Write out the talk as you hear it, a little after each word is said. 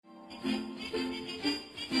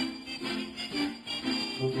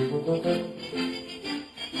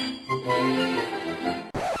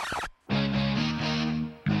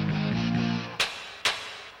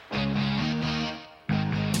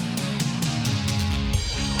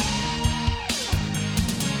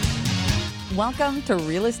Welcome to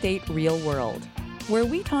Real Estate Real World, where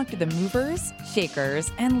we talk to the movers,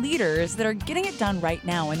 shakers, and leaders that are getting it done right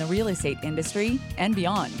now in the real estate industry and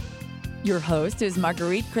beyond. Your host is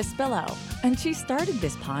Marguerite Crispillo, and she started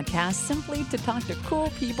this podcast simply to talk to cool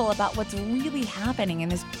people about what's really happening in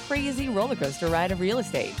this crazy roller coaster ride of real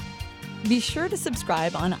estate. Be sure to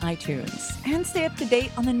subscribe on iTunes and stay up to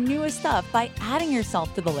date on the newest stuff by adding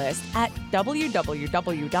yourself to the list at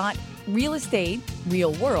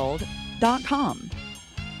www.realestaterealworld.com.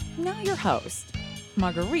 Now your host,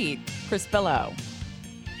 Marguerite Crispillo.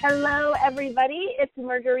 Hello, everybody. It's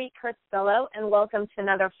Marguerite Crispillo, and welcome to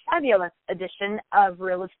another fabulous edition of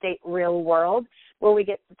Real Estate Real World, where we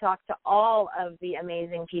get to talk to all of the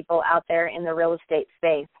amazing people out there in the real estate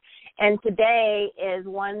space. And today is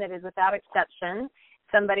one that is without exception,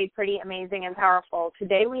 somebody pretty amazing and powerful.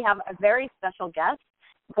 Today we have a very special guest.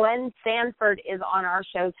 Glenn Sanford is on our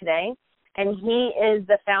show today, and he is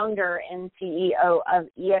the founder and CEO of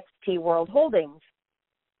eXp World Holdings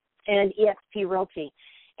and eXp Realty.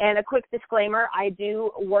 And a quick disclaimer, I do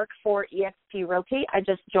work for eXp Realty. I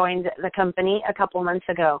just joined the company a couple months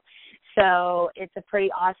ago. So it's a pretty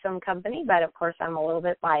awesome company, but of course I'm a little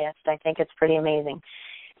bit biased. I think it's pretty amazing.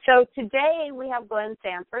 So today we have Glenn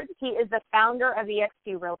Sanford. He is the founder of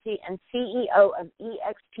eXp Realty and CEO of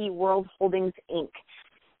eXp World Holdings, Inc.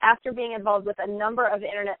 After being involved with a number of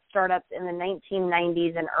internet startups in the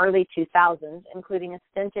 1990s and early 2000s, including a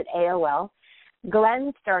stint at AOL,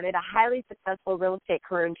 Glenn started a highly successful real estate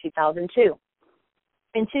career in 2002.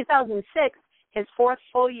 In 2006, his fourth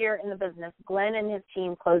full year in the business, Glenn and his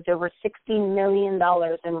team closed over $60 million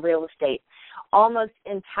in real estate, almost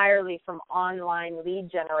entirely from online lead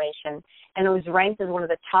generation, and it was ranked as one of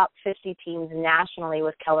the top 50 teams nationally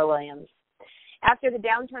with Keller Williams. After the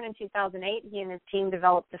downturn in 2008, he and his team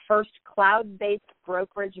developed the first cloud-based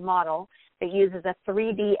brokerage model that uses a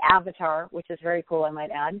 3D avatar, which is very cool, I might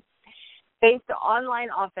add, based online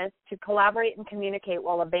office to collaborate and communicate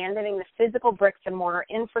while abandoning the physical bricks and mortar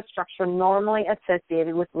infrastructure normally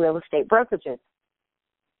associated with real estate brokerages.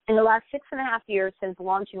 In the last 6.5 years since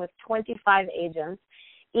launching with 25 agents,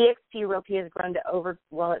 eXp Realty has grown to over,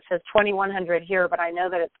 well, it says 2,100 here, but I know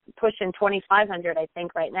that it's pushing 2,500, I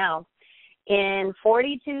think, right now, in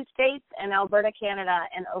 42 states and Alberta, Canada,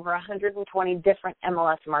 and over 120 different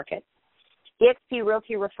MLS markets. eXp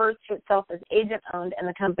Realty refers to itself as Agent Owned, and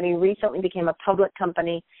the company recently became a public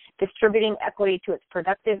company distributing equity to its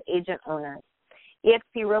productive agent owners.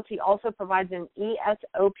 eXp Realty also provides an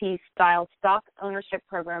ESOP-style stock ownership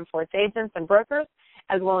program for its agents and brokers,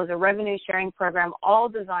 as well as a revenue-sharing program, all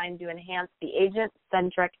designed to enhance the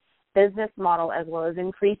agent-centric business model, as well as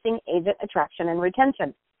increasing agent attraction and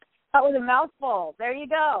retention. That was a mouthful. There you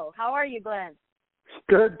go. How are you, Glenn?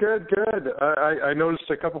 Good. I noticed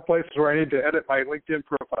a couple places where I need to edit my LinkedIn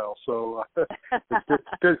profile, so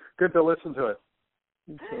it's good to listen to it.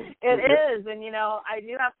 It is, and I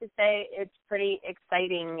do have to say it's pretty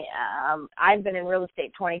exciting. I've been in real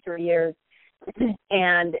estate 23 years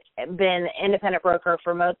and been an independent broker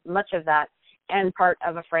for much of that, and part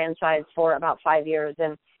of a franchise for about 5 years.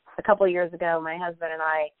 And a couple of years ago, my husband and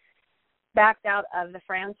I backed out of the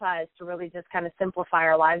franchise to really just kind of simplify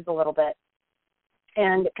our lives a little bit.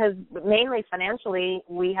 And because mainly financially,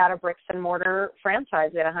 we had a bricks and mortar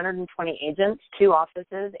franchise. We had 120 agents, 2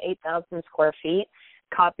 offices, 8,000 square feet,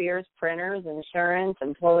 copiers, printers, insurance,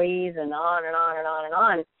 employees, and on and on and on and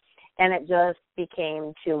on. And it just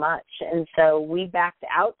became too much. And so we backed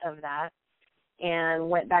out of that and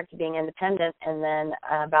went back to being independent. And then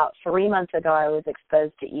about 3 months ago, I was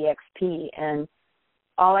exposed to eXp. And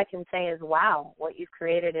all I can say is, wow, what you've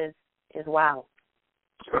created is wow.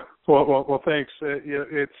 Well, thanks.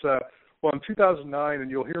 It's in 2009,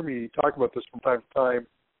 and you'll hear me talk about this from time to time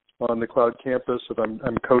on the cloud campus if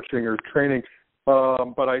I'm coaching or training.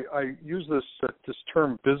 But I use this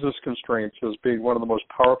term business constraints as being one of the most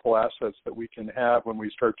powerful assets that we can have when we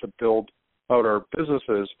start to build out our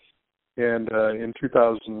businesses. And in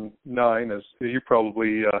 2009, as you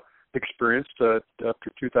probably experienced after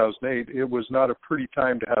 2008, it was not a pretty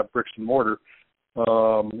time to have bricks and mortar.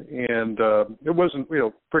 It wasn't,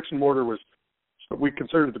 bricks and mortar was, we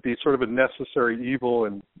considered it to be sort of a necessary evil.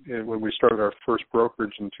 And when we started our first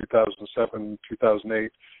brokerage in 2007,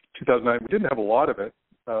 2008, 2009, we didn't have a lot of it.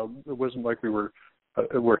 It wasn't like we're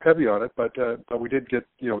heavy on it, but we did get,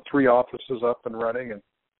 3 offices up and running. And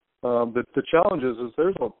the challenge is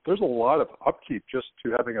there's a lot of upkeep just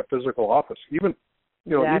to having a physical office. Even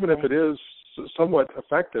if it is somewhat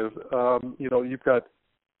effective, you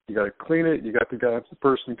got to clean it. You got the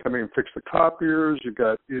person coming and fix the copiers.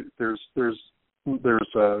 There's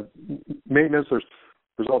maintenance. There's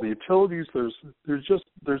there's all the utilities, there's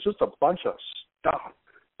just a bunch of stuff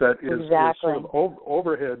that is sort of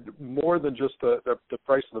overhead more than just the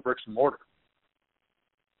price of the bricks and mortar.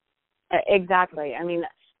 Exactly. I mean,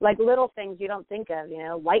 like little things you don't think of,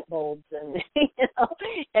 light bulbs and,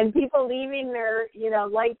 and people leaving their,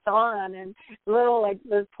 lights on and little, like,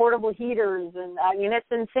 those portable heaters. And, I mean, it's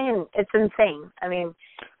insane. It's insane. I mean,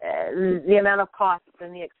 the amount of costs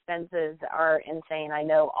and the expenses are insane. I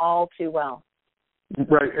know all too well.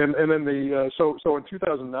 Right. And then so in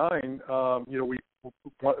 2009,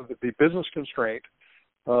 the business constraint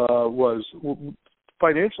was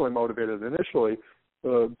financially motivated initially.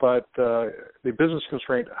 But the business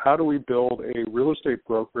constraint, how do we build a real estate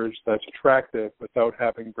brokerage that's attractive without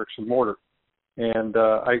having bricks and mortar? And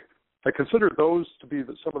I consider those to be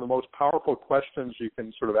some of the most powerful questions you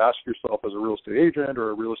can sort of ask yourself as a real estate agent or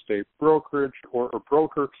a real estate brokerage or a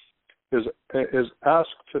broker, is ask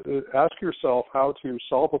yourself how to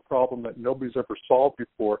solve a problem that nobody's ever solved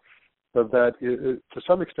before, that to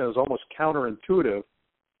some extent is almost counterintuitive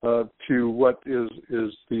to what is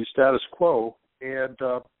the status quo. And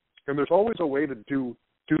there's always a way to do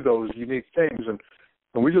those unique things.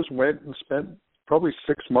 And we just went and spent probably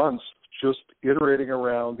 6 months just iterating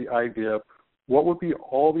around the idea of what would be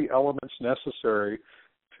all the elements necessary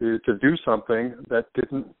to do something that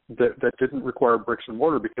didn't require bricks and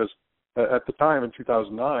mortar. Because at the time in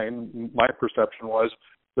 2009, my perception was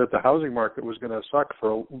that the housing market was going to suck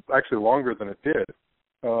for actually longer than it did.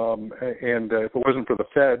 And if it wasn't for the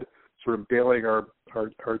Fed sort of bailing our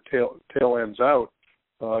tail ends out,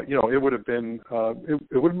 it would have been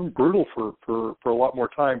brutal for a lot more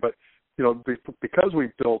time. But because we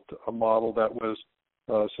built a model that was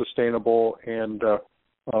sustainable and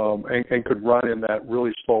could run in that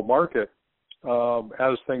really slow market,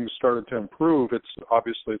 as things started to improve, it's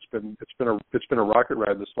been a rocket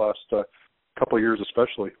ride this last couple of years,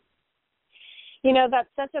 especially. That's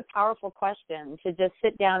such a powerful question, to just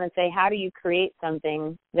sit down and say, how do you create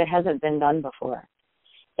something that hasn't been done before?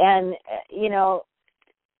 And,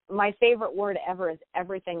 my favorite word ever is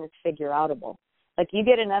everything is figure-outable. Like, you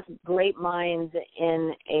get enough great minds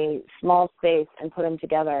in a small space and put them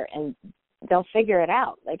together, and they'll figure it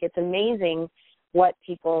out. Like, it's amazing what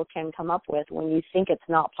people can come up with when you think it's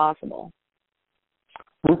not possible.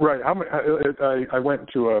 Right. I went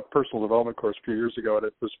to a personal development course a few years ago, and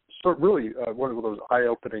it was really one of those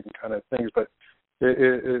eye-opening kind of things. But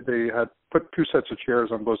they had put two sets of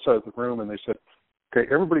chairs on both sides of the room, and they said, okay,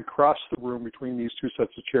 everybody cross the room between these two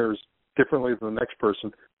sets of chairs differently than the next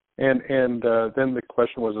person. And then the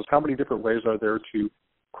question was, how many different ways are there to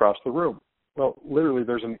cross the room? Well, literally,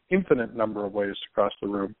 there's an infinite number of ways to cross the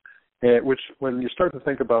room, which when you start to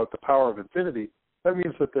think about the power of infinity, that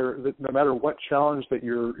means that no matter what challenge that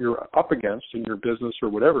you're up against in your business or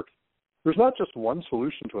whatever, there's not just one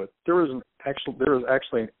solution to it. There is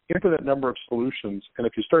actually an infinite number of solutions. And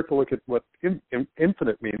if you start to look at what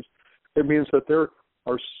infinite means, it means that there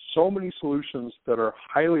are so many solutions that are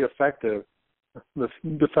highly effective. The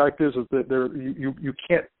fact is that you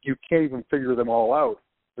can't even figure them all out.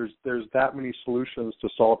 There's that many solutions to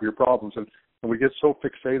solve your problems, and we get so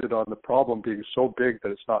fixated on the problem being so big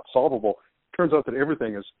that it's not solvable. It turns out that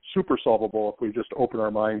everything is super solvable if we just open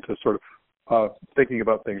our mind to sort of thinking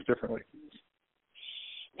about things differently.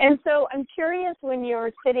 And so I'm curious, when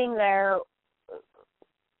you're sitting there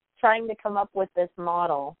trying to come up with this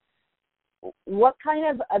model, what kind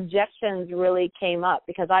of objections really came up?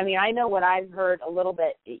 Because, I mean, I know what I've heard a little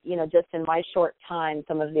bit, just in my short time,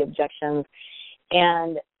 some of the objections,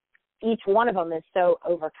 and each one of them is so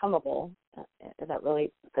overcomable. Is that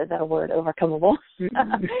a word, overcomable?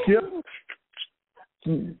 Yeah.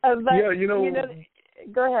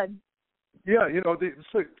 Go ahead. Yeah,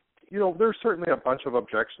 there's certainly a bunch of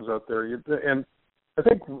objections out there, and I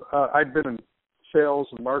think I'd been in sales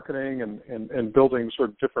and marketing and building sort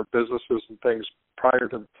of different businesses and things prior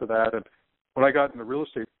to that. And when I got in the real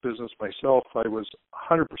estate business myself, I was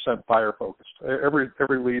 100% buyer focused. Every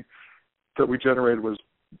lead that we generated was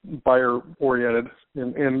buyer oriented,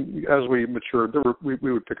 and as we matured, we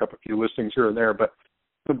would pick up a few listings here and there, but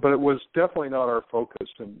it was definitely not our focus.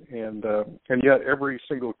 And yet every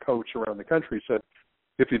single coach around the country said,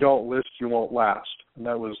 if you don't list, you won't last. And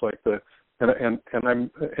that was like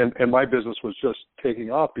and my business was just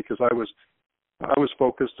taking off because I was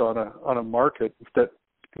focused on a market that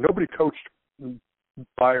nobody coached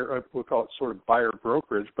buyer. We'll call it sort of buyer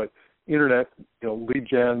brokerage, but internet, lead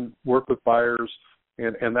gen, work with buyers,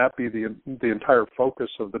 and that be the entire focus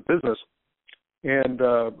of the business. And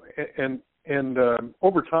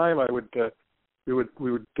over time,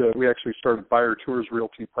 we actually started Buyer Tours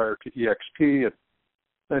Realty prior to EXP,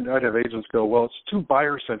 and I'd have agents go, well, it's too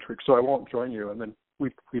buyer centric, so I won't join you. And then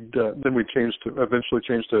we'd eventually change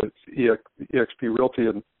to eXp Realty,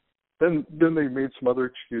 and then they made some other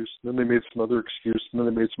excuse, and then they made some other excuse, and then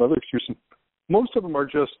they made some other excuse. And most of them are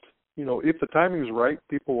just, if the timing is right,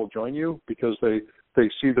 people will join you because they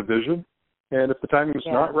see the vision. And if the timing is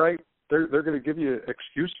not right, they're going to give you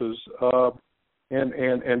excuses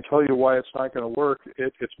and tell you why it's not going to work.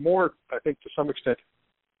 It's more, I think, to some extent,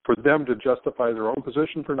 for them to justify their own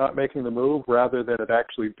position for not making the move, rather than it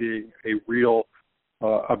actually being a real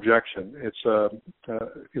objection. It's so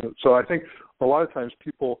I think a lot of times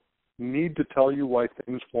people need to tell you why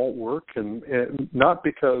things won't work, and not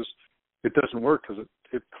because it doesn't work, because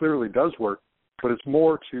it clearly does work, but it's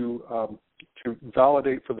more to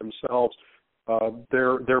validate for themselves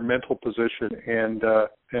their mental position and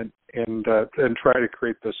try to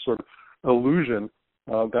create this sort of illusion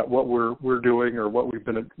that what we're doing or what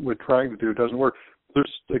we're trying to do doesn't work.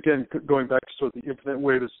 There's, again, going back to sort of the infinite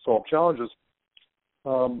way to solve challenges.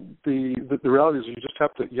 The reality is you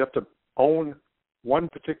have to own one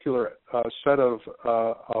particular set of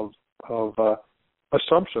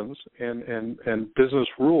assumptions and business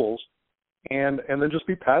rules, and then just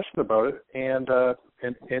be passionate about it. And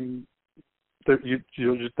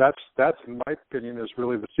that's in my opinion is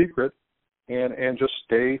really the secret. And just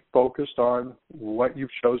stay focused on what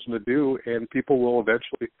you've chosen to do, and people will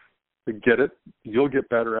eventually get it. You'll get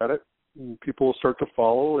better at it. And people will start to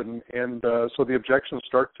follow, and so the objections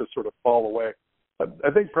start to sort of fall away.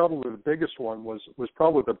 I think probably the biggest one was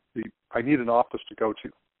probably the I need an office to go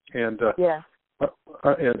to, and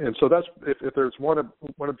so that's if there's one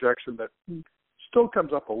objection that still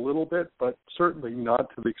comes up a little bit, but certainly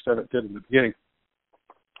not to the extent it did in the beginning,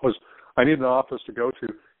 was I need an office to go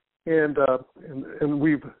to. And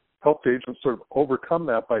we've helped agents sort of overcome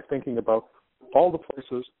that by thinking about all the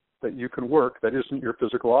places that you can work that isn't your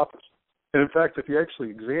physical office. And in fact, if you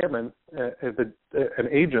actually examine an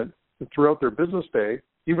agent throughout their business day,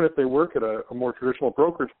 even if they work at a more traditional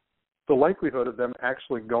brokerage, the likelihood of them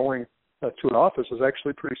actually going to an office is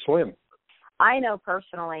actually pretty slim. I know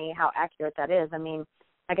personally how accurate that is. I mean,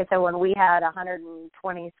 like I said, when we had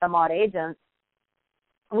 120 some odd agents,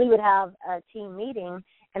 we would have a team meeting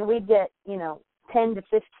and we'd get, 10 to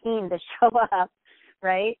 15 to show up,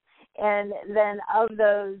 right? And then of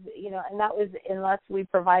those, and that was unless we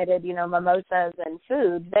provided, mimosas and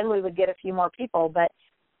food, then we would get a few more people. But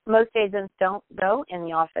most agents don't go in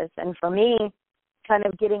the office. And for me, kind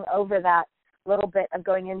of getting over that little bit of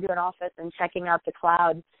going into an office and checking out the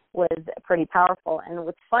cloud was pretty powerful. And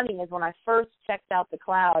what's funny is when I first checked out the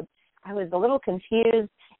cloud, I was a little confused,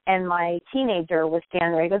 and my teenager was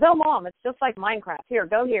standing there. He goes, "Oh, Mom, it's just like Minecraft. Here,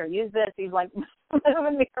 go here, use this." He's like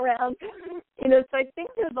moving me around. So I think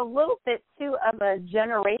there's a little bit, too, of a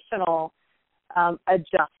generational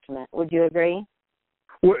adjustment. Would you agree?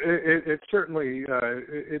 Well, it certainly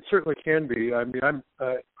can be. I mean,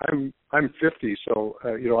 I'm 50, so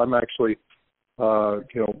I'm actually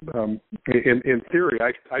in theory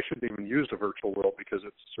I shouldn't even use the virtual world because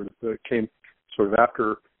it's sort of came sort of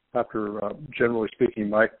after generally speaking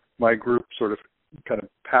my group sort of kind of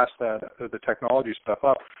passed the technology stuff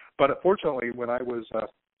up. But fortunately, when I was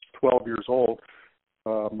 12 years old,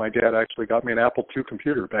 my dad actually got me an Apple II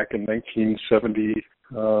computer back in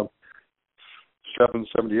 1977,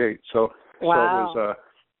 78. So wow.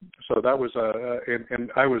 So that was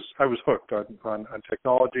and I was hooked on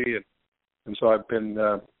technology, and so I've been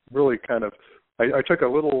really kind of I took a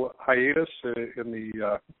little hiatus in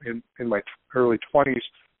my early 20s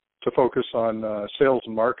to focus on sales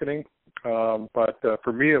and marketing, but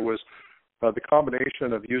for me it was the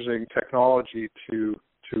combination of using technology to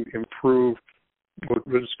improve what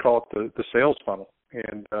we just call it the sales funnel,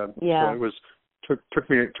 and so it was took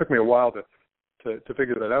me a while to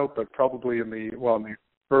figure that out, but probably in the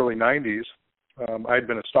early 90s, I'd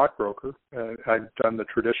been a stockbroker. I'd done the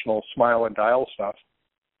traditional smile and dial stuff,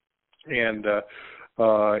 and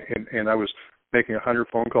I was making 100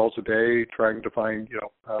 phone calls a day, trying to find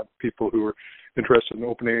people who were interested in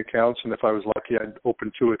opening accounts, and if I was lucky, I'd open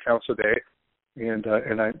 2 accounts a day, and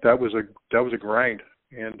that was a grind,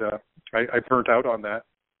 and I burnt out on that.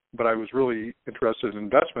 But I was really interested in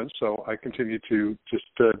investments, so I continued to just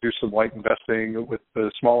do some light investing with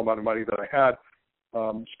the small amount of money that I had.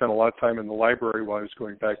 Spent a lot of time in the library while I was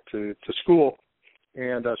going back to school,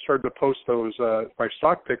 and started to post those my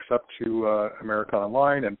stock picks up to America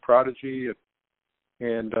Online and Prodigy,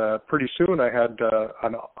 and pretty soon I had a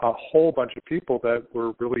whole bunch of people that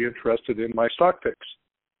were really interested in my stock picks,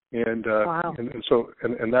 and wow. and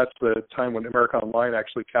that's the time when America Online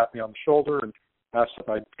actually tapped me on the shoulder and asked if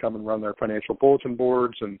I'd come and run their financial bulletin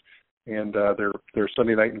boards, and and their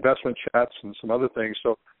Sunday night investment chats and some other things.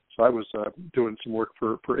 So I was doing some work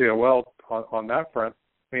for AOL on that front,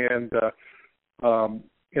 and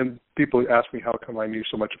people asked me how come I knew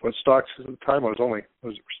so much about stocks. At the time, I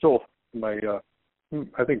was still in my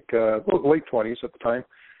late 20s at the time.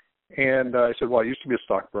 And I said, well, I used to be a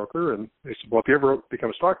stockbroker. And they said, well, if you ever become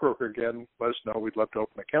a stockbroker again, let us know. We'd love to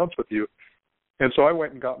open accounts with you. And so I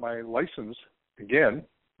went and got my license again.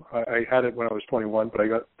 I had it when I was 21, but I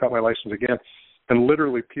got my license again. And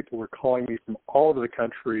literally people were calling me from all over the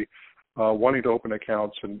country wanting to open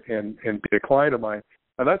accounts and be a client of mine.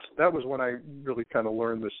 And that was when I really kind of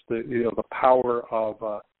learned the power of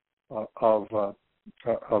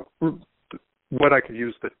what I could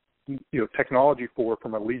use technology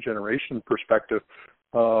from a lead generation perspective,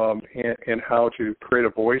 and how to create a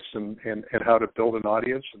voice and how to build an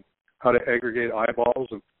audience and how to aggregate eyeballs.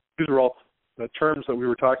 And these are all the terms that we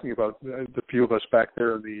were talking about, the few of us back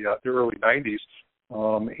there in the early 90s,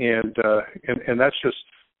 and that's just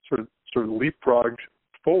sort of leapfrogged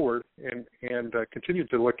forward and continued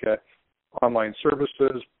to look at online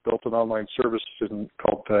services, built an online service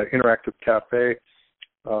called Interactive Cafe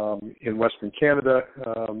in Western Canada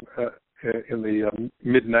in the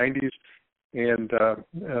mid-90s, and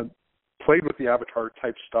played with the avatar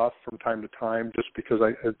type stuff from time to time just because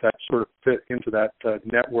that sort of fit into that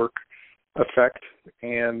network effect.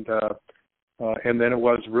 And then it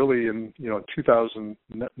was really in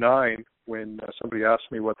 2009 when somebody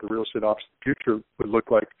asked me what the real estate office of the future would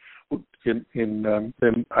look like. Then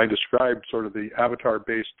I described sort of the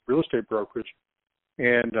avatar-based real estate brokerage.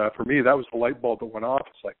 And for me, that was the light bulb that went off.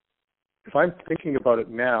 It's like, if I'm thinking about it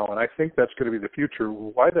now, and I think that's going to be the future,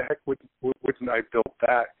 why the heck wouldn't I build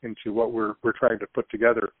that into what we're trying to put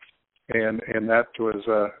together? And that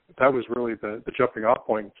was really the jumping off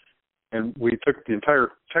point. And we took the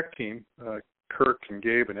entire tech team, Kirk and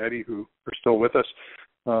Gabe and Eddie, who are still with us,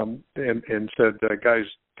 and said, guys,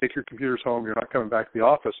 take your computers home. You're not coming back to the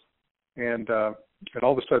office. And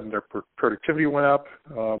all of a sudden, their productivity went up.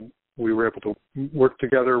 We were able to work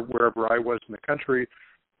together wherever I was in the country.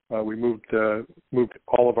 We moved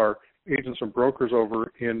all of our agents and brokers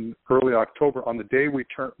over in early October. On the day we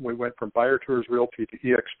went from Buyer Tours Realty to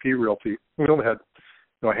EXP Realty. We only had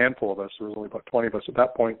a handful of us. There was only about 20 of us at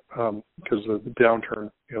that point because of the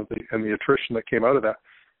downturn, and the attrition that came out of that.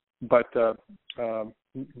 But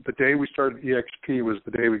the day we started EXP was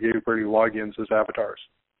the day we gave everybody logins as avatars.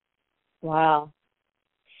 Wow.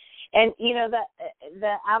 And,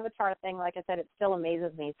 the avatar thing, like I said, it still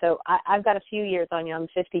amazes me. So I've got a few years on you. I'm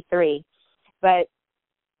 53. But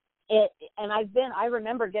I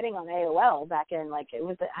remember getting on AOL back in, I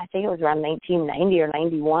think it was around 1990 or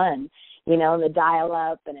 91, the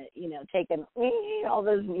dial-up and, taking all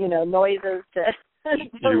those, noises to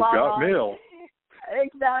you got mail.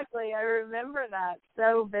 Exactly. I remember that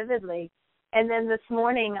so vividly. And then this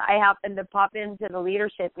morning I happened to pop into the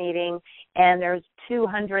leadership meeting, and there's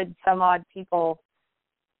 200 some odd people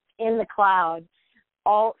in the cloud,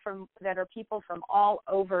 that are people from all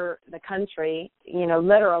over the country,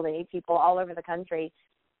 literally people all over the country,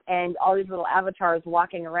 and all these little avatars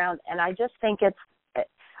walking around. And I just think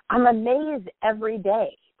I'm amazed every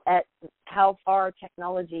day at how far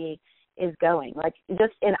technology is going. Like,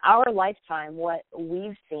 just in our lifetime, what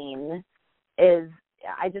we've seen is,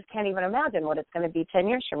 I just can't even imagine what it's going to be 10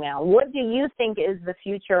 years from now. What do you think is the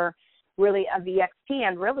future, really, of EXP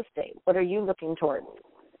and real estate? What are you looking towards?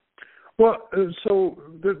 Well, so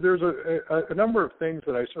there's a number of things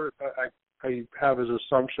that I have as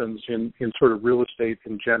assumptions in sort of real estate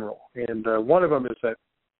in general, and one of them is that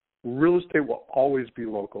real estate will always be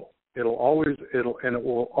local. It will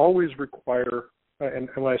always require. And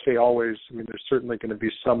when I say always, I mean there's certainly going to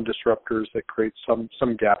be some disruptors that create some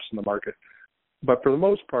gaps in the market. But for the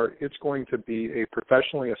most part, it's going to be a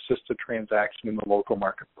professionally assisted transaction in the local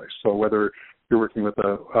marketplace. So whether you're working with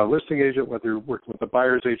a listing agent, whether you're working with a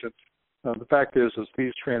buyer's agent, the fact is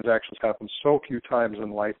these transactions happen so few times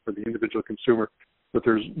in life for the individual consumer that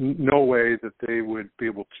there's no way that they would be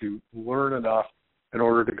able to learn enough in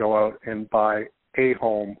order to go out and buy a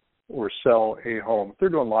home or sell a home. If they're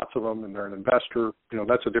doing lots of them and they're an investor,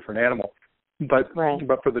 that's a different animal. But right.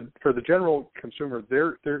 But for the general consumer,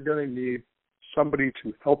 they're going to need somebody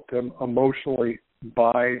to help them emotionally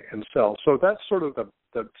buy and sell. So that's sort of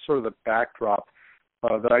the backdrop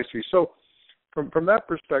that I see. So from that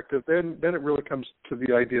perspective, then it really comes to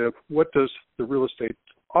the idea of what does the real estate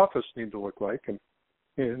office need to look like? And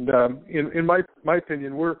in my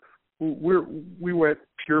opinion, we went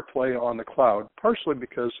pure play on the cloud, partially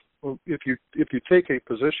because if you take a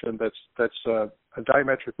position that's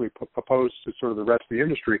diametrically opposed to sort of the rest of the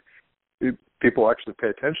industry, people actually pay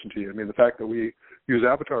attention to you. I mean, the fact that we use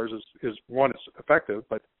avatars is one, it's effective,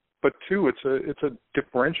 but two, it's a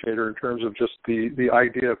differentiator in terms of just the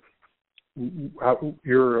idea of how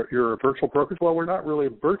you're a virtual brokerage. Well, we're not really a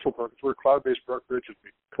virtual brokerage. We're a cloud-based brokerage, and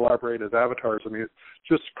we collaborate as avatars. I mean, it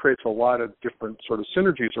just creates a lot of different sort of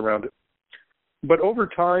synergies around it. But over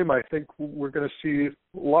time, I think we're going to see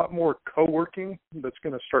a lot more co-working that's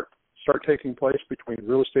going to start taking place between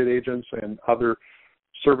real estate agents and other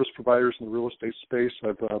service providers in the real estate space.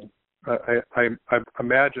 I've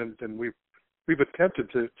imagined, and we've attempted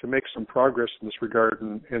to make some progress in this regard,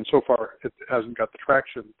 and so far it hasn't got the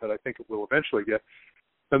traction that I think it will eventually get.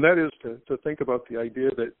 And that is to think about the idea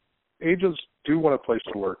that agents do want a place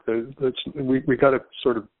to work. We got to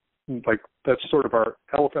sort of, like, that's sort of our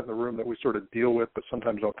elephant in the room that we sort of deal with but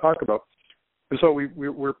sometimes don't talk about. And so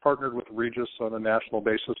we're partnered with Regus on a national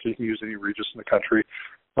basis, so you can use any Regus in the country.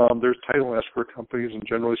 There's title and escrow companies, and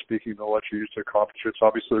generally speaking, they'll let you use their conference.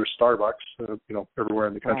 Obviously, there's Starbucks, everywhere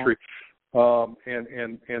in the country, and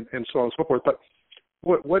so on and so forth. But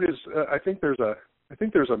what is I think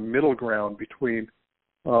there's a middle ground between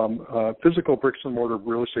physical bricks and mortar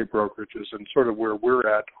real estate brokerages and sort of where we're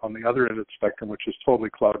at on the other end of the spectrum, which is totally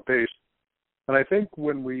cloud-based. And I think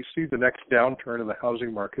when we see the next downturn in the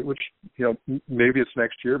housing market, which, maybe it's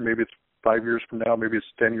next year, maybe it's 5 years from now, maybe it's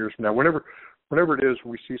 10 years from now, whenever it is,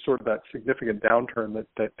 we see sort of that significant downturn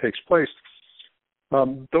that takes place.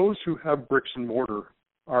 Those who have bricks and mortar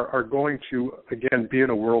are going to, again, be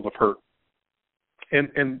in a world of hurt. And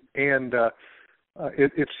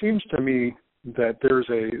it seems to me that there's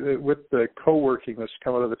with the co-working that's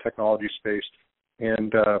come out of the technology space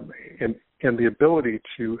and the ability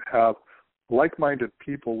to have like-minded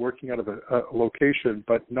people working out of a location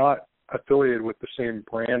but not affiliated with the same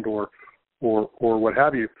brand or what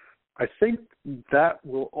have you, I think that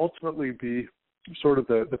will ultimately be sort of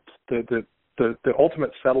the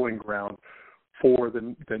ultimate settling ground for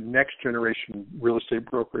the next generation real estate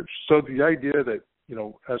brokerage. So the idea that,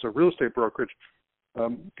 as a real estate brokerage,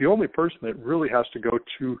 the only person that really has to go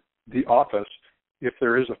to the office, if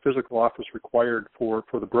there is a physical office required for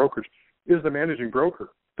the brokerage, is the managing broker.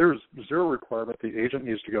 There's zero requirement the agent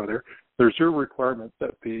needs to go there. There's zero requirement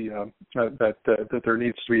that that there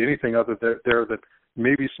needs to be anything other than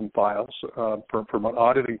maybe some files from an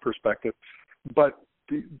auditing perspective. But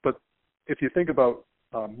if you think about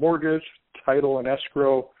mortgage, title, and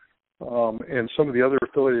escrow, and some of the other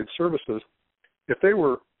affiliated services, if they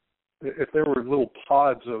were little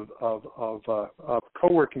pods of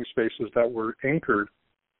co-working spaces that were anchored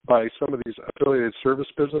by some of these affiliated service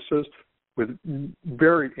businesses with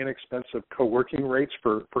very inexpensive co-working rates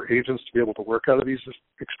for agents to be able to work out of these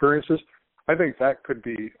experiences, I think that could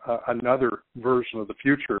be another version of the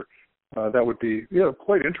future that would be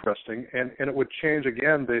quite interesting, and it would change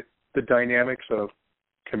again the dynamics of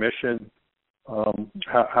commission,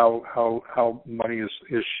 how money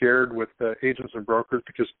is shared with the agents and brokers,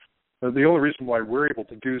 because the only reason why we're able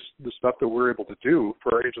to do the stuff that we're able to do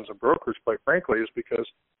for our agents and brokers, quite frankly, is because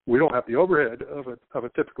we don't have the overhead of a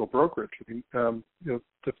typical brokerage. I mean,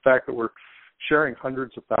 the fact that we're sharing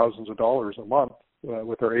hundreds of thousands of dollars a month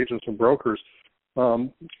with our agents and brokers,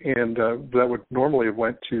 and that would normally have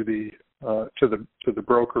went to the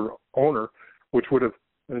broker owner, which would have,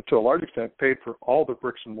 to a large extent, paid for all the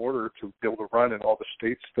bricks and mortar to be able to run in all the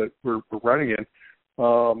states that we're running in.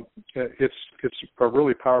 It's a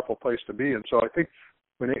really powerful place to be, and so I think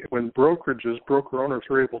when broker owners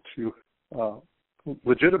are able to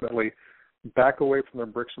legitimately back away from their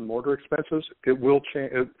bricks and mortar expenses, it will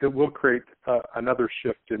change. It will create another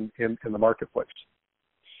shift in the marketplace.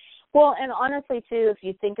 Well, and honestly, too, if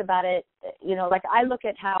you think about it, like I look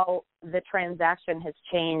at how the transaction has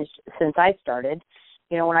changed since I started.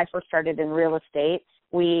 When I first started in real estate,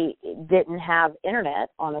 we didn't have internet,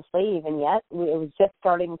 honestly, even yet. It was just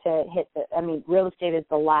starting to hit real estate is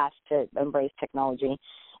the last to embrace technology.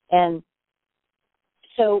 And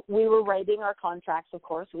so we were writing our contracts, of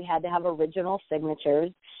course. We had to have original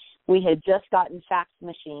signatures. We had just gotten fax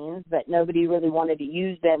machines, but nobody really wanted to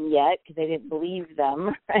use them yet because they didn't believe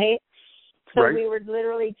them, right? So we were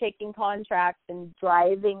literally taking contracts and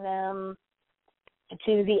driving them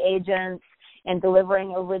to the agents and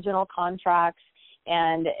delivering original contracts.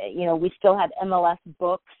 And, we still had MLS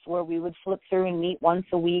books where we would flip through and meet once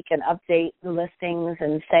a week and update the listings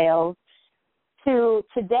and sales, to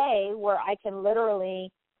today where I can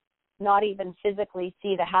literally not even physically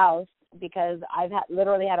see the house because I've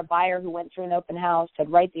literally had a buyer who went through an open house to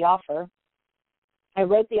write the offer. I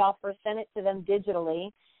wrote the offer, sent it to them digitally.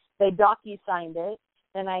 They docu-signed it.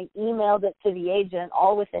 Then I emailed it to the agent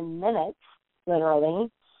all within minutes, literally.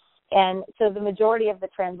 And so the majority of the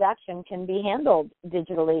transaction can be handled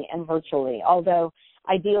digitally and virtually, although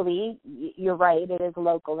ideally, you're right, it is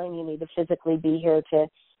local and you need to physically be here to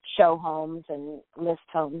show homes and list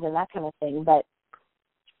homes and that kind of thing. But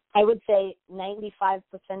I would say 95%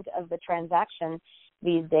 of the transaction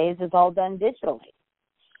these days is all done digitally.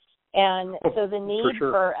 And so the need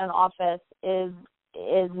for an office is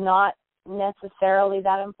not necessarily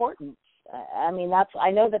that important. I mean, I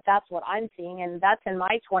know that's what I'm seeing, and that's in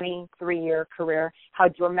my 23-year career, how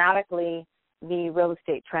dramatically the real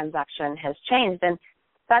estate transaction has changed. And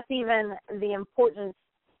that's even the importance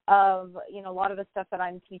of, a lot of the stuff that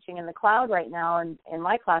I'm teaching in the cloud right now and in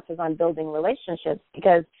my classes on building relationships,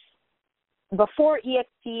 because before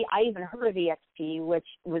EXP, I even heard of EXP, which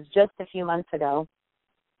was just a few months ago,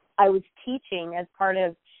 I was teaching as part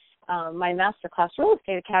of my Masterclass Real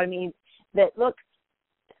Estate Academy that, look,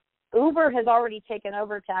 Uber has already taken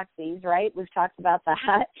over taxis, right? We've talked about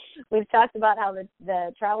that. We've talked about how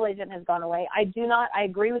the travel agent has gone away. I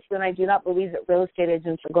agree with you, and I do not believe that real estate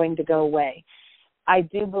agents are going to go away. I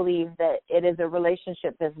do believe that it is a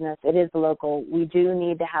relationship business. It is local. We do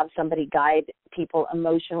need to have somebody guide people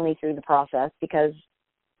emotionally through the process because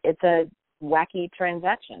it's a wacky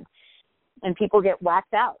transaction, and people get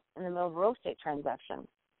whacked out in the middle of a real estate transaction.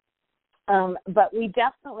 But we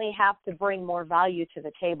definitely have to bring more value to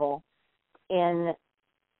the table in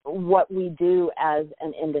what we do as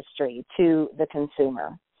an industry to the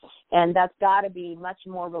consumer. And that's got to be much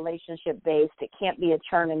more relationship-based. It can't be a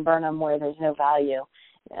churn and burn 'em where there's no value.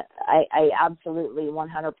 I absolutely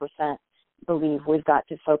 100% believe we've got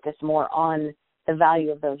to focus more on the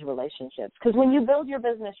value of those relationships. Because when you build your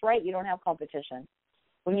business right, you don't have competition.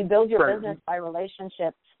 When you build your business by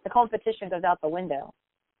relationship, the competition goes out the window.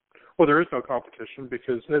 Well, there is no competition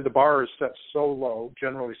because the bar is set so low,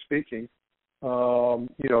 generally speaking.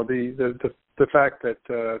 The fact that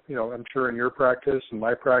I'm sure in your practice and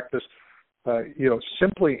my practice,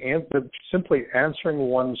 simply answering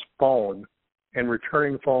one's phone and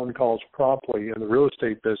returning phone calls promptly in the real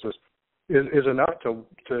estate business is enough to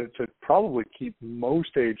probably keep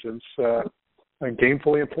most agents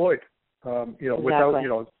gainfully employed. Without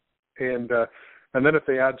and then if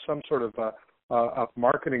they add some sort of a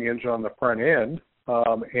marketing engine on the front end,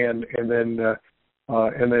 and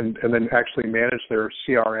then actually manage their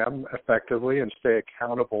CRM effectively and stay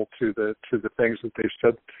accountable to the things that they've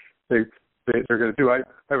said they're going to do. I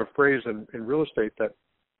have a phrase in real estate that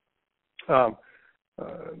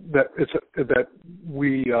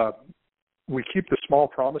we keep the small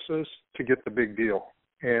promises to get the big deal,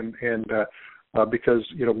 and because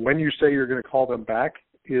when you say you're going to call them back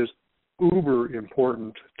is uber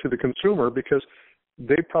important to the consumer because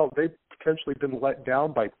they've potentially been let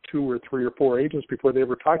down by 2 or 3 or 4 agents before they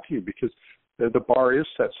ever talk to you because the bar is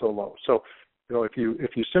set so low. So, if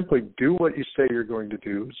you simply do what you say you're going to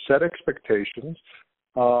do, set expectations,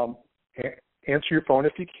 answer your phone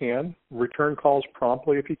if you can, return calls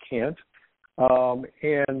promptly if you can't,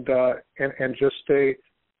 and just stay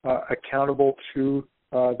accountable to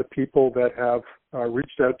the people that have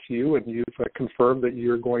reached out to you and you've confirmed that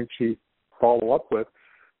you're going to follow up with.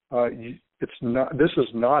 This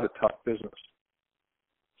is not a tough business.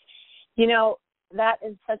 That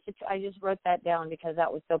is I just wrote that down because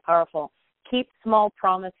that was so powerful. Keep small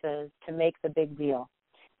promises to make the big deal.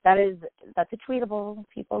 That's a tweetable.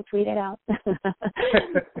 People tweet it out.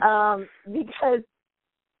 Because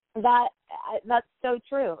that's so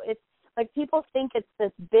true. It's like people think it's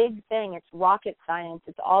this big thing. It's rocket science.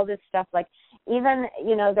 It's all this stuff. Like even,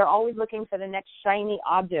 they're always looking for the next shiny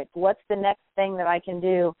object. What's the next thing that I can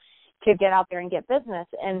do to get out there and get business?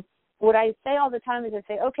 And what I say all the time is I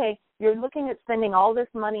say, okay, you're looking at spending all this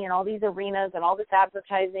money in all these arenas and all this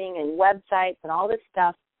advertising and websites and all this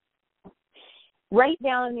stuff. Write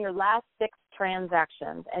down your last 6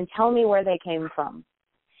 transactions and tell me where they came from.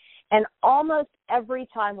 And almost every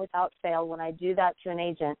time without fail, when I do that to an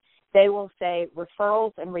agent, they will say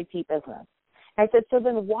referrals and repeat business. I said, so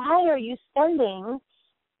then why are you spending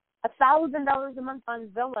 $1,000 a month on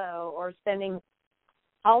Zillow or spending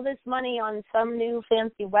all this money on some new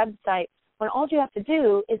fancy website when all you have to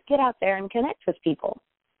do is get out there and connect with people?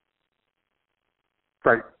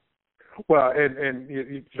 Right. Well, and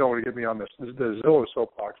you don't want to get me on the Zillow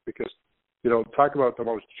soapbox because, talk about the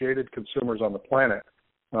most jaded consumers on the planet.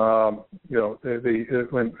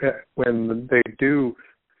 When they do,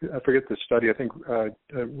 I forget the study. I think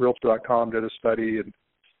Realtor.com did a study, and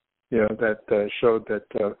that showed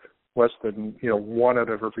that less than 1 out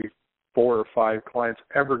of every 4 or 5 clients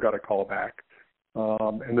ever got a call back.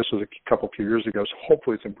 And this was a few years ago, so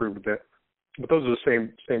hopefully it's improved a bit. But those are the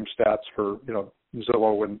same stats for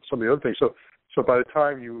Zillow and some of the other things. So by the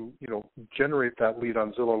time you generate that lead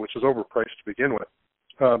on Zillow, which is overpriced to begin with,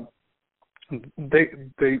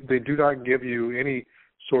 they do not give you any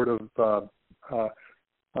sort of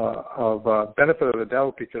benefit of the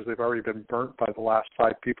doubt because they've already been burnt by the last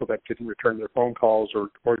 5 people that didn't return their phone calls or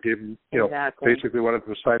gave them, Exactly. basically wanted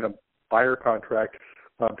to sign a buyer contract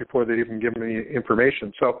before they even give them any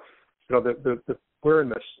information. So, we're in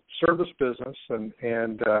this service business, and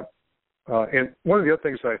one of the other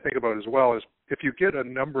things that I think about as well is if you get a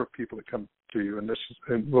number of people that come to you, and this is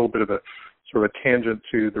a little bit of a sort of a tangent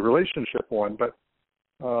to the relationship one, but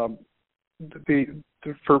for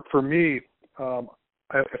me,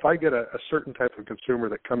 if I get a certain type of consumer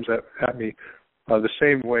that comes at me the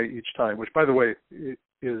same way each time, which by the way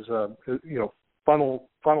is funnel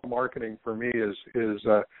marketing for me is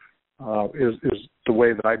the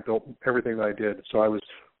way that I built everything that I did. So it's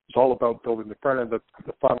all about building the front end of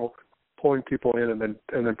the funnel, pulling people in, and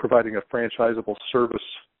then providing a franchisable service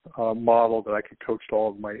model that I could coach to all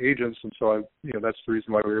of my agents. And so that's the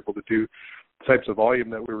reason why we were able to do the types of volume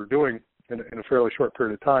that we were doing in a fairly short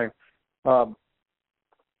period of time.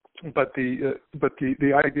 But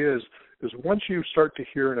the idea is once you start to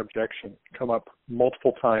hear an objection come up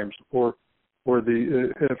multiple times, or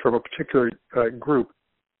from a particular group,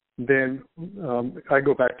 then I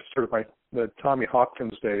go back to sort of the Tommy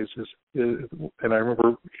Hopkins days, and I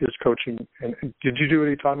remember his coaching. And did you do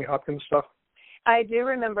any Tommy Hopkins stuff? I do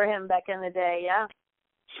remember him back in the day, yeah.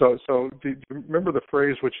 So do you remember the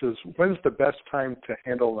phrase, which is, when's the best time to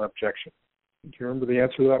handle an objection? Do you remember the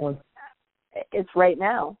answer to that one? It's right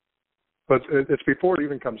now. But it's before it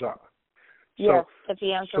even comes up. Yes, if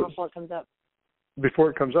the answer before it comes up. Before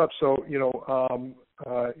it comes up. So,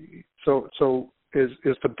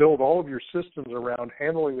 is to build all of your systems around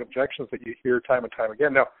handling objections that you hear time and time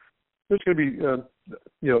again. Now, there's going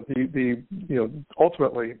to be,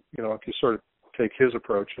 ultimately, if you sort of take his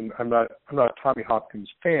approach, and I'm not a Tommy Hopkins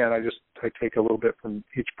fan. I take a little bit from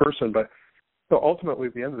each person, but ultimately,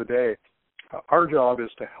 at the end of the day, our job is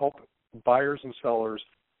to help buyers and sellers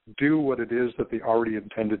do what it is that they already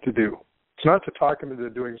intended to do. It's not to talk them into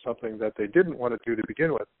doing something that they didn't want to do to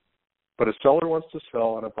begin with. But a seller wants to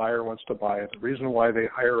sell and a buyer wants to buy. The reason why they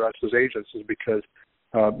hire us as agents is because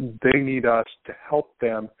they need us to help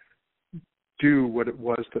them do what it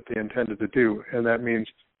was that they intended to do. And that means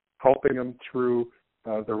helping them through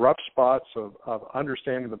the rough spots of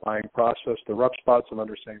understanding the buying process, the rough spots of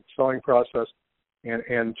understanding the selling process,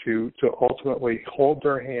 and to ultimately hold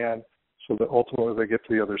their hand so that ultimately they get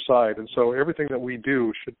to the other side. And so everything that we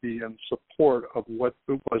do should be in support of what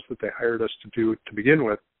it was that they hired us to do to begin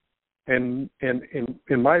with. And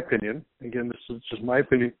in my opinion, again, this is just my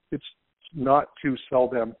opinion, it's not to sell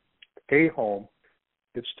them a home.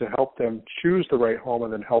 It's to help them choose the right home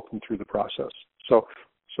and then help them through the process. So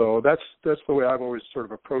that's the way I've always sort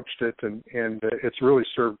of approached it, and it's really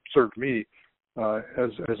served me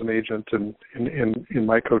as an agent and in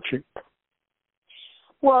my coaching.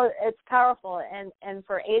 Well, it's powerful, and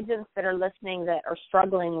for agents that are listening that are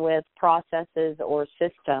struggling with processes or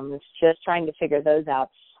systems, just trying to figure those out,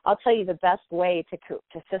 I'll tell you the best way to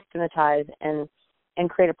systematize and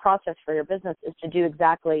create a process for your business is to do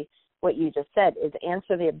exactly what you just said, is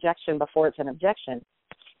answer the objection before it's an objection.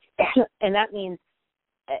 And that means,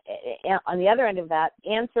 on the other end of that,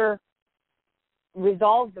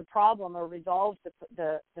 resolve the problem or resolve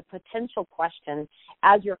the potential question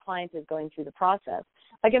as your client is going through the process.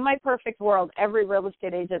 Like in my perfect world, every real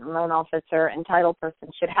estate agent and loan officer and title person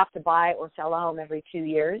should have to buy or sell a home every 2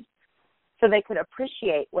 years so they could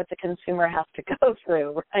appreciate what the consumer has to go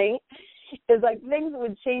through, right? It's like things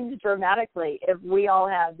would change dramatically if we all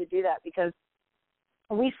had to do that, because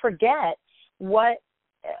we forget what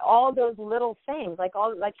all those little things, like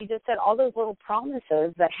you just said, all those little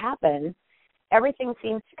promises that happen. Everything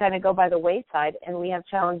seems to kind of go by the wayside, and we have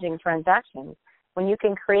challenging transactions. When you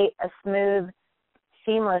can create a smooth,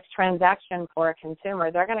 seamless transaction for a consumer,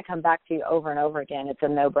 they're going to come back to you over and over again. It's a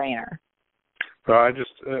no-brainer. I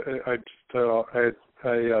just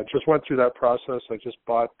went through that process. I just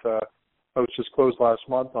bought. I was just closed last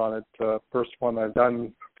month on it. First one I've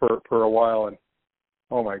done for a while, and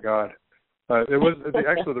oh my God, it was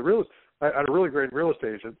actually I had a really great real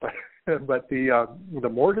estate agent, but the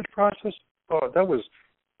mortgage process. Oh, that was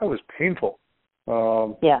painful.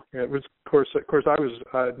 Yeah. It was, of course. I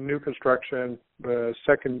was new construction. We were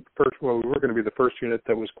going to be the first unit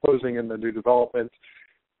that was closing in the new development,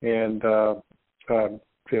 and the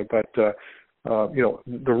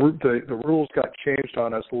rules got changed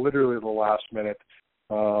on us literally the last minute.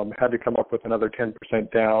 Had to come up with another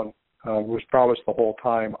 10% down. Was promised the whole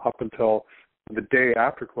time up until the day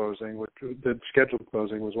after closing, which the scheduled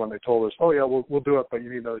closing, was when they told us, oh yeah, we'll do it, but you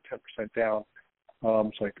need another 10% down.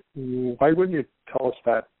 It's like, why wouldn't you tell us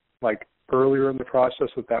that like earlier in the process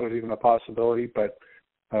that was even a possibility? But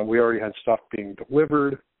we already had stuff being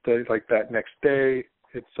delivered like that next day.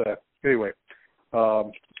 It's anyway.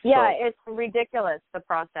 It's ridiculous, the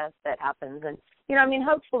process that happens, and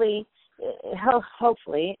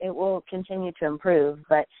hopefully it will continue to improve.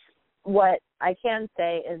 But what I can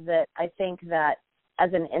say is that I think that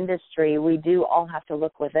as an industry, we do all have to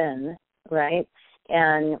look within, right?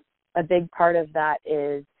 And a big part of that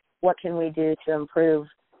is what can we do to improve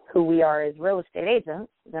who we are as real estate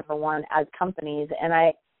agents, number one, as companies. And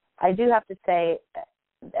I do have to say,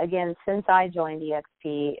 again, since I joined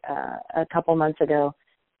EXP a couple months ago,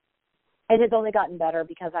 it has only gotten better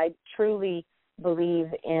because I truly believe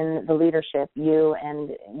in the leadership. You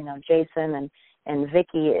and, Jason and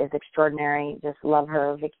Vicki is extraordinary. Just love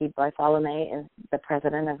her. Vicki Bartholomew is the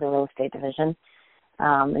president of the real estate division.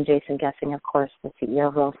 And Jason Gessing, of course, the CEO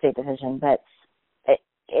of real estate division. But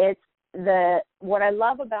what I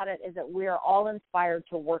love about it is that we are all inspired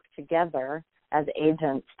to work together as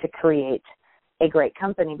agents to create a great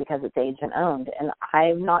company because it's agent owned. And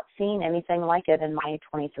I've not seen anything like it in my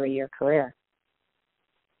 23-year career.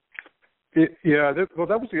 That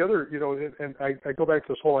was the other, and I go back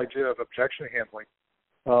to this whole idea of objection handling.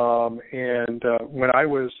 When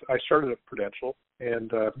I started at Prudential,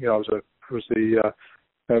 and I was the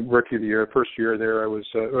rookie of the year. First year there, I was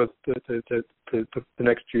the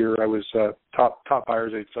next year I was top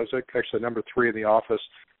buyers agent. So I was actually number 3 in the office.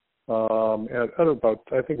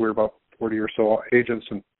 I think we were about 40 or so agents,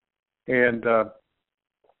 I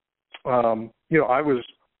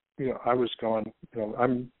was going.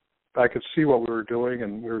 I could see what we were doing,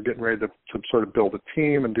 and we were getting ready to sort of build a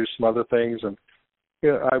team and do some other things. And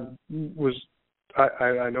I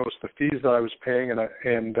noticed the fees that I was paying, and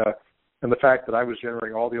the fact that I was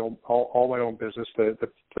generating all my own business. The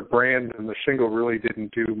brand and the shingle really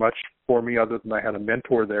didn't do much for me, other than I had a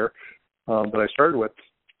mentor there that I started with.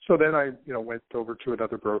 So then I went over to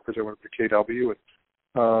another brokerage. I went to KW,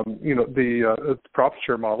 and the profit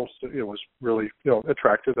share model was really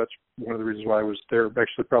attractive. That's one of the reasons why I was there.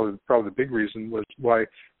 Actually, probably the big reason was why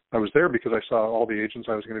I was there, because I saw all the agents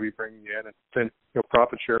I was going to be bringing in, and then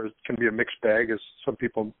profit share can be a mixed bag, as some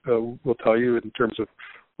people will tell you, in terms of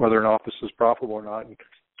whether an office is profitable or not. And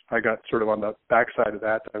I got sort of on the backside of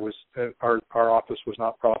that. Our office was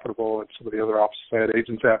not profitable, and some of the other offices I had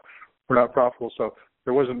agents at were not profitable. So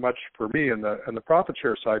there wasn't much for me in the profit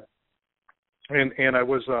share side. And I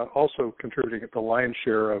was also contributing at the lion's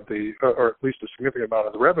share of or at least a significant amount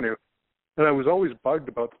of the revenue. And I was always bugged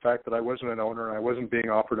about the fact that I wasn't an owner and I wasn't being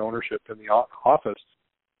offered ownership in the office.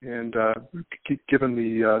 And given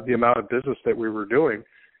the amount of business that we were doing,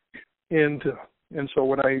 and so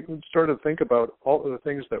when I started to think about all of the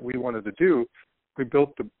things that we wanted to do, we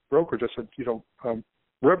built the brokerage. I said,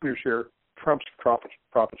 revenue share trumps profit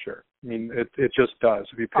share. I mean, it just does.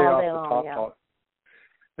 If you pay off the top dollar.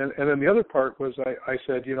 And then the other part was I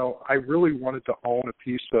said, I really wanted to own a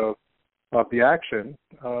piece of the action,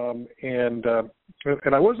 and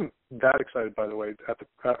I wasn't that excited, by the way, at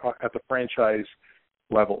the franchise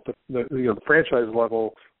level. The franchise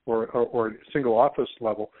level or single office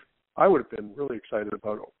level, I would have been really excited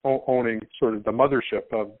about owning sort of the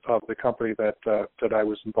mothership of the company that I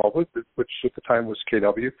was involved with, which at the time was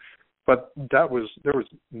KW. But there was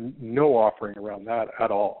no offering around that at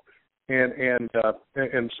all. And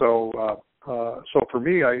so for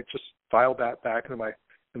me, I just filed that back in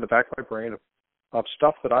the back of my brain of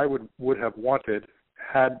stuff that I would have wanted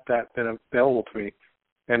had that been available to me,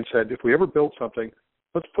 and said, if we ever build something,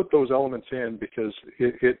 let's put those elements in, because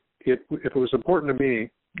if it was important to me,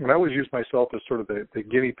 and I always use myself as sort of the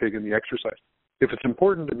guinea pig in the exercise. If it's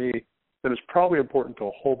important to me, then it's probably important to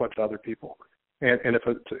a whole bunch of other people, and if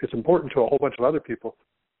it's important to a whole bunch of other people,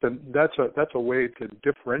 then that's a way to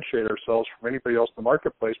differentiate ourselves from anybody else in the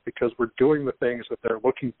marketplace, because we're doing the things that they're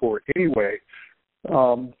looking for anyway.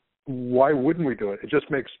 Why wouldn't we do it? It just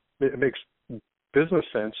makes business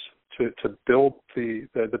sense to build the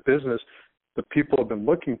business that people have been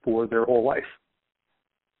looking for their whole life.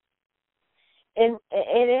 And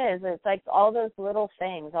it is. It's like all those little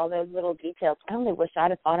things, all those little details. I only wish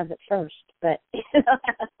I'd have thought of it first. But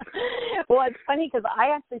well, it's funny because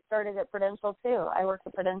I actually started at Prudential too. I worked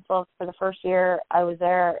at Prudential for the first year I was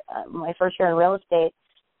there, my first year in real estate,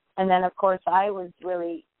 and then of course I was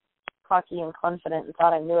really cocky and confident and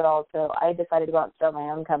thought I knew it all. So I decided to go out and start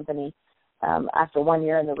my own company after 1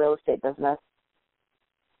 year in the real estate business.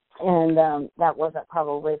 And that wasn't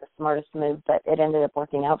probably the smartest move, but it ended up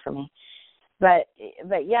working out for me. but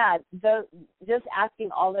yeah, just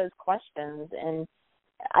asking all those questions. And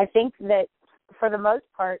I think that for the most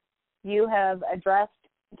part, you have addressed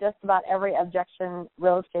just about every objection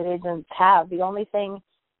real estate agents have. The only thing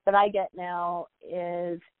that I get now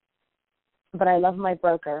is, but I love my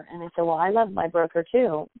broker. And I say, well, I love my broker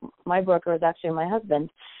too. My broker is actually my husband.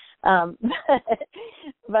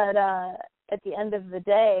 But at the end of the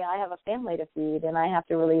day, I have a family to feed, and I have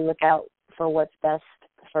to really look out for what's best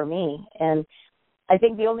for me. And I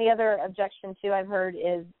think the only other objection too I've heard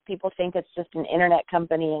is people think it's just an internet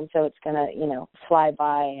company, and so it's going to, fly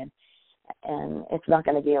by, and it's not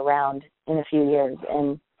going to be around in a few years.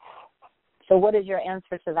 And so, what is your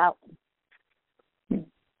answer to that one?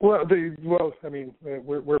 Well, I mean,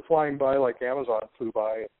 we're flying by like Amazon flew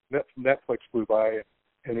by, Netflix flew by,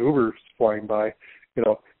 and Uber's flying by.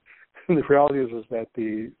 The reality is that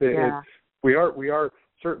we are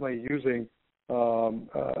certainly using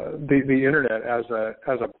the internet as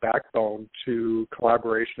a backbone to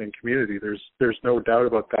collaboration and community. There's no doubt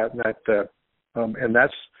about that, and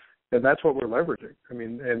that's what we're leveraging. I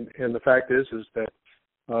mean, and the fact is that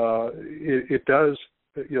it does.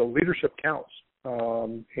 Leadership counts,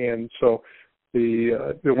 and so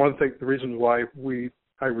the reasons why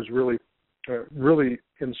I was really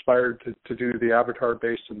inspired to do the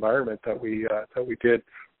avatar-based environment that we did.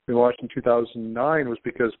 We launched in 2009 was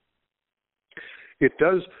because it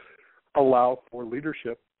does allow for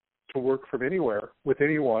leadership to work from anywhere with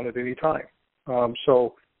anyone at any time.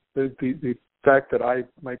 So the fact that I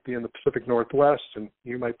might be in the Pacific Northwest and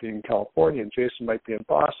you might be in California and Jason might be in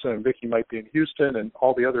Boston and Vicki might be in Houston and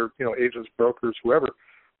all the other agents, brokers, whoever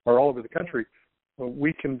are all over the country,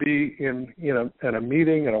 we can be in a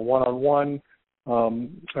meeting and a one-on-one.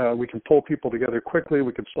 We can pull people together quickly.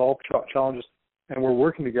 We can solve challenges, and we're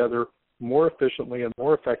working together more efficiently and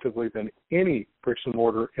more effectively than any bricks and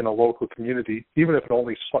mortar in a local community, even if it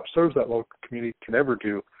only serves that local community, can ever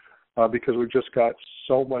do, because we've just got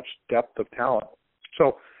so much depth of talent.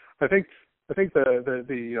 So I think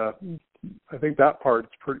that part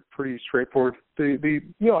is pretty straightforward.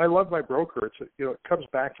 I love my broker. It comes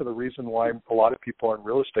back to the reason why a lot of people are in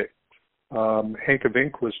real estate. Hank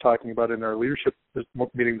Vink was talking about in our leadership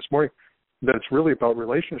meeting this morning that it's really about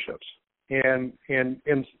relationships. And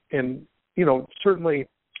certainly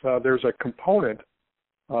there's a component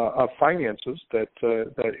of finances that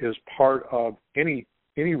is part of any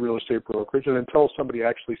real estate brokerage, and until somebody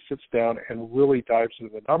actually sits down and really dives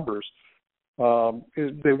into the numbers,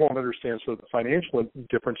 they won't understand sort of the financial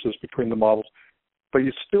differences between the models. But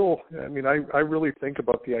you still, I really think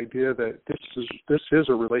about the idea that this is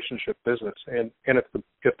a relationship business, and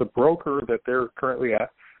if the broker that they're currently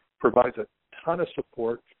at provides a ton of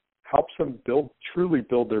support, helps them truly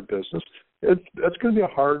build their business, that's going to be a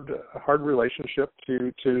hard relationship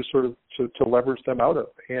to leverage them out of.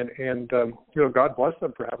 And God bless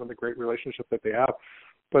them for having the great relationship that they have.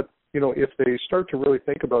 But if they start to really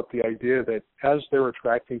think about the idea that as they're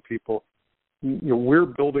attracting people, we're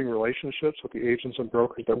building relationships with the agents and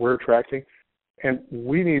brokers that we're attracting, and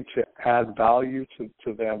we need to add value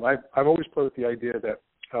to them. I've always played with the idea that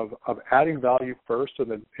of adding value first,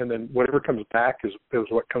 and then whatever comes back is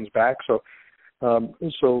what comes back. So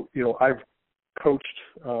I've coached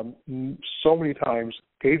so many times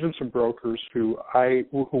agents and brokers who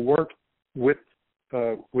weren't with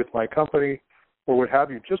my company or what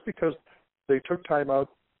have you, just because they took time out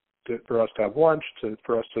for us to have lunch,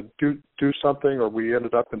 for us to do something, or we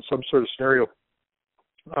ended up in some sort of scenario.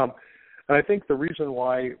 And I think the reason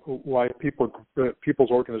why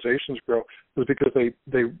people's organizations grow is because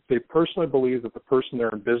they personally believe that the person they're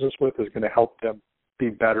in business with is going to help them be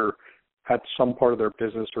better at some part of their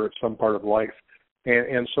business or at some part of life.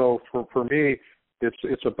 And so for me,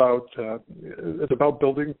 it's about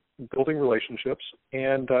building relationships.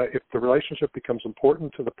 And if the relationship becomes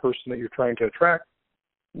important to the person that you're trying to attract,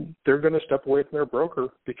 they're going to step away from their broker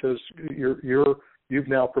because you've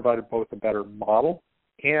now provided both a better model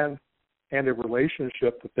and a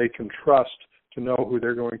relationship that they can trust to know who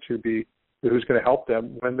they're going to be, who's going to help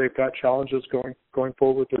them when they've got challenges going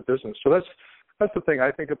forward with their business. So that's the thing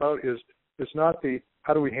I think about is it's not the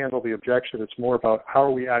how do we handle the objection. It's more about how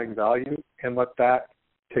are we adding value and let that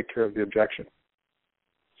take care of the objection.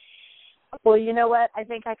 Well, you know what? I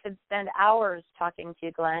think I could spend hours talking to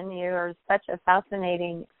you, Glenn. You're such a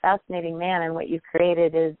fascinating man, and what you've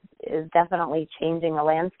created is definitely changing the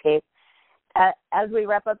landscape. As we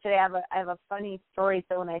wrap up today, I have a funny story.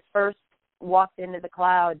 So when I first walked into the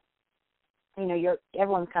cloud,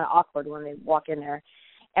 everyone's kind of awkward when they walk in there.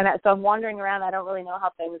 And so I'm wandering around. I don't really know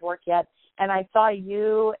how things work yet. And I saw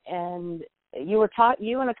you and you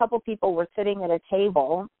and a couple people were sitting at a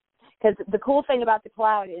table, Because the cool thing about the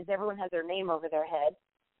cloud is everyone has their name over their head,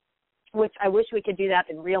 which I wish we could do that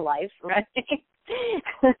in real life, right? Because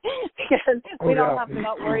we don't have to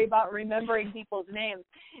not worry about remembering people's names.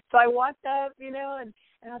 So I walked up, and I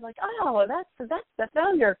was like, oh, that's the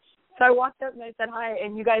founder. So I walked up and I said hi,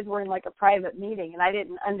 and you guys were in like a private meeting, and I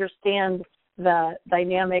didn't understand the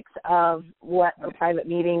dynamics of what are private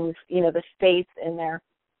meetings, the space in there.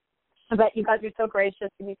 But you guys are so gracious,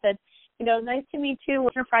 and you said, nice to meet you.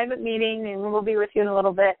 We're in a private meeting, and we'll be with you in a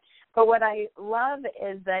little bit. But what I love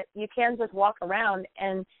is that you can just walk around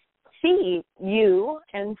and see you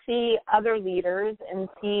and see other leaders and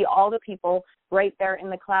see all the people right there in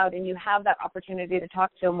the cloud, and you have that opportunity to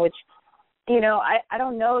talk to them, which, I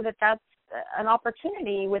don't know that that's an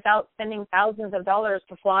opportunity without spending thousands of dollars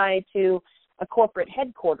to fly to a corporate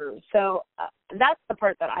headquarters. So that's the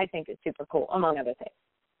part that I think is super cool, among other things.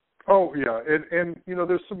 Oh yeah, and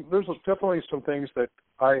there's definitely some things that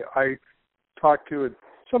I talk to, and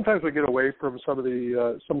sometimes we get away from some of these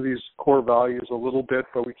core values a little bit,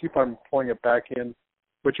 but we keep on pulling it back in,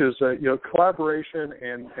 which is collaboration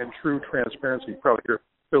and true transparency. You probably hear a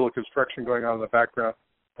little construction going on in the background.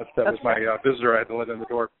 That was my visitor. I had to let in the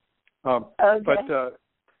door. Okay.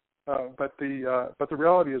 But the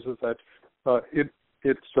reality is that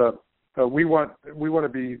we want to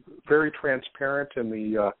be very transparent in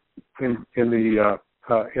the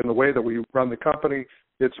way that we run the company.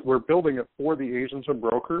 We're building it for the agents and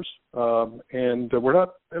brokers, and we're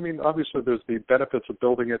not. I mean, obviously, there's the benefits of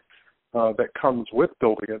building it that comes with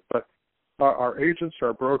building it, but our agents,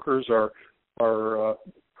 our brokers are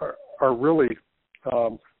really.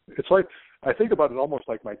 It's like I think about it almost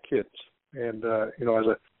like my kids, and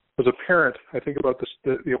as a parent, I think about this.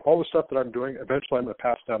 All the stuff that I'm doing. Eventually, I'm going to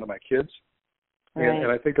pass down to my kids, right.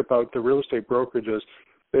 and I think about the real estate brokerage as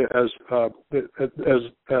this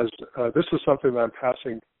is something that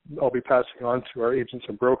I'll be passing on to our agents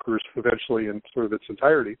and brokers eventually in sort of its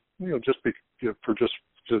entirety. For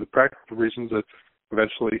the practical reasons that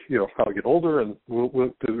eventually, I'll get older and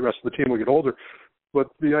the rest of the team will get older. But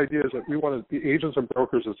the idea is that we want to be agents and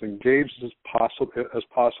brokers as engaged as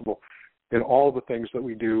possible in all the things that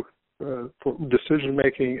we do for decision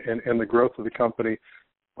making and the growth of the company,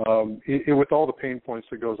 with all the pain points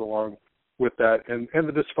that goes along with that, and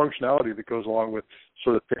the dysfunctionality that goes along with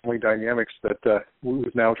sort of family dynamics that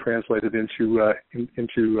we've now translated into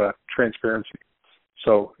transparency.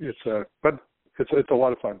 So it's a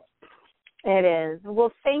lot of fun. It is.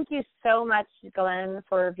 Well, thank you so much, Glenn,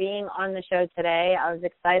 for being on the show today. I was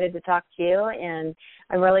excited to talk to you, and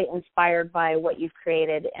I'm really inspired by what you've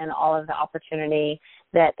created and all of the opportunity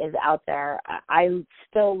that is out there. I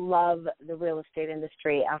still love the real estate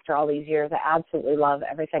industry after all these years. I absolutely love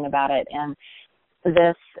everything about it. And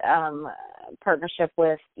this partnership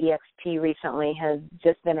with EXP recently has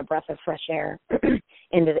just been a breath of fresh air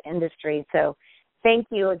into the industry. So thank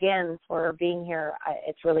you again for being here.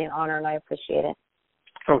 It's really an honor, and I appreciate it.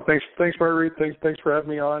 Oh, thanks, Marguerite. Thanks for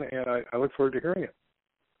having me on, and I look forward to hearing it.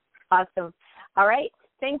 Awesome. All right.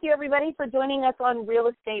 Thank you, everybody, for joining us on Real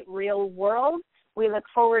Estate Real World. We look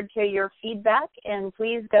forward to your feedback, and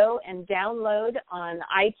please go and download on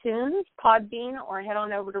iTunes, Podbean, or head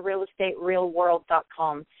on over to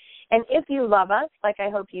realestaterealworld.com. And if you love us, like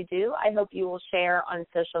I hope you do, I hope you will share on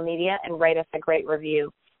social media and write us a great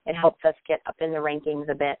review. It helps us get up in the rankings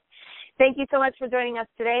a bit. Thank you so much for joining us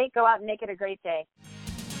today. Go out and make it a great day.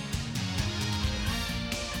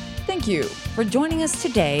 Thank you for joining us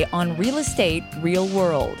today on Real Estate Real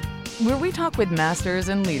World, where we talk with masters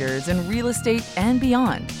and leaders in real estate and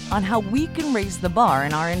beyond on how we can raise the bar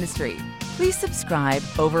in our industry. Please subscribe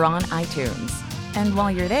over on iTunes. And while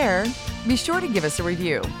you're there, be sure to give us a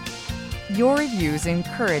review. Your reviews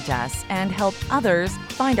encourage us and help others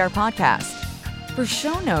find our podcast. For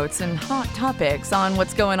show notes and hot topics on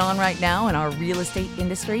what's going on right now in our real estate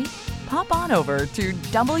industry, pop on over to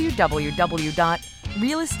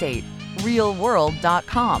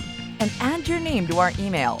www.realestaterealworld.com and add your name to our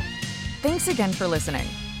email. Thanks again for listening.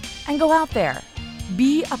 And go out there.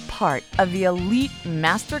 Be a part of the elite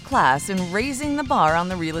masterclass in raising the bar on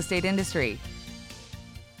the real estate industry.